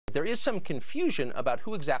There is some confusion about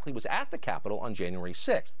who exactly was at the Capitol on January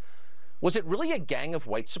 6th. Was it really a gang of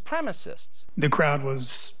white supremacists? The crowd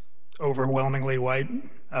was overwhelmingly white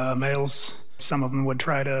males. Some of them would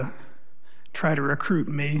try to recruit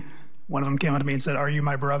me. One of them came up to me and said, "Are you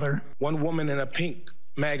my brother?" One woman in a pink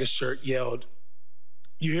MAGA shirt yelled,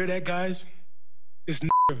 "You hear that, guys? This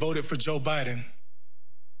voted for Joe Biden."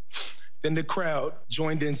 Then the crowd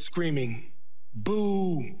joined in screaming,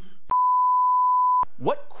 "Boo!"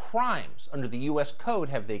 What crimes under the U.S. Code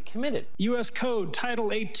have they committed? U.S. Code,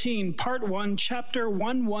 Title 18, Part 1, Chapter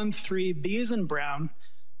 113, B as in Brown,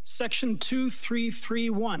 Section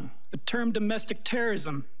 2331. The term domestic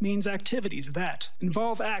terrorism means activities that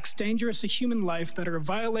involve acts dangerous to human life that are a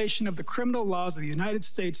violation of the criminal laws of the United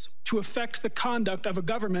States to affect the conduct of a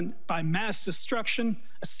government by mass destruction,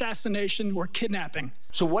 assassination, or kidnapping.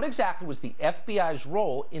 So what exactly was the FBI's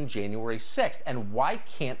role in January 6th, and why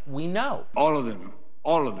can't we know? All of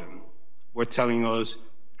them were telling us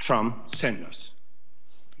Trump sent us.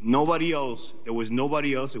 Nobody else. There was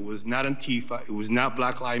nobody else. It was not Antifa. It was not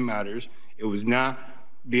Black Lives Matter. It was not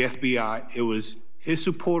the FBI. It was his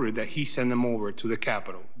supporter that he sent them over to the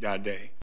Capitol that day.